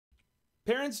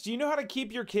Parents, do you know how to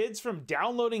keep your kids from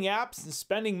downloading apps and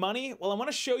spending money? Well, I want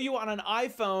to show you on an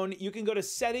iPhone, you can go to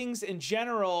settings in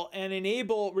general and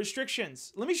enable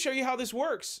restrictions. Let me show you how this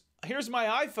works. Here's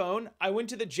my iPhone. I went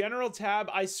to the general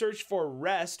tab. I searched for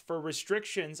rest for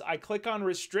restrictions. I click on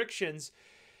restrictions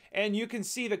and you can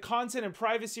see the content and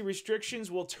privacy restrictions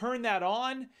will turn that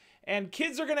on. And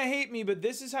kids are gonna hate me, but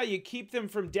this is how you keep them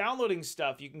from downloading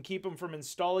stuff. You can keep them from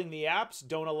installing the apps,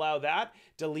 don't allow that.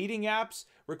 Deleting apps,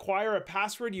 require a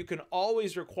password you can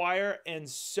always require, and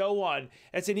so on.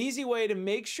 It's an easy way to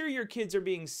make sure your kids are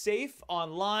being safe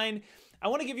online. I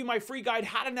wanna give you my free guide,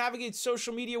 How to Navigate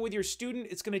Social Media with Your Student.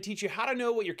 It's gonna teach you how to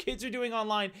know what your kids are doing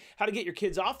online, how to get your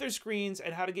kids off their screens,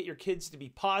 and how to get your kids to be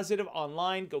positive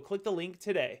online. Go click the link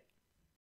today.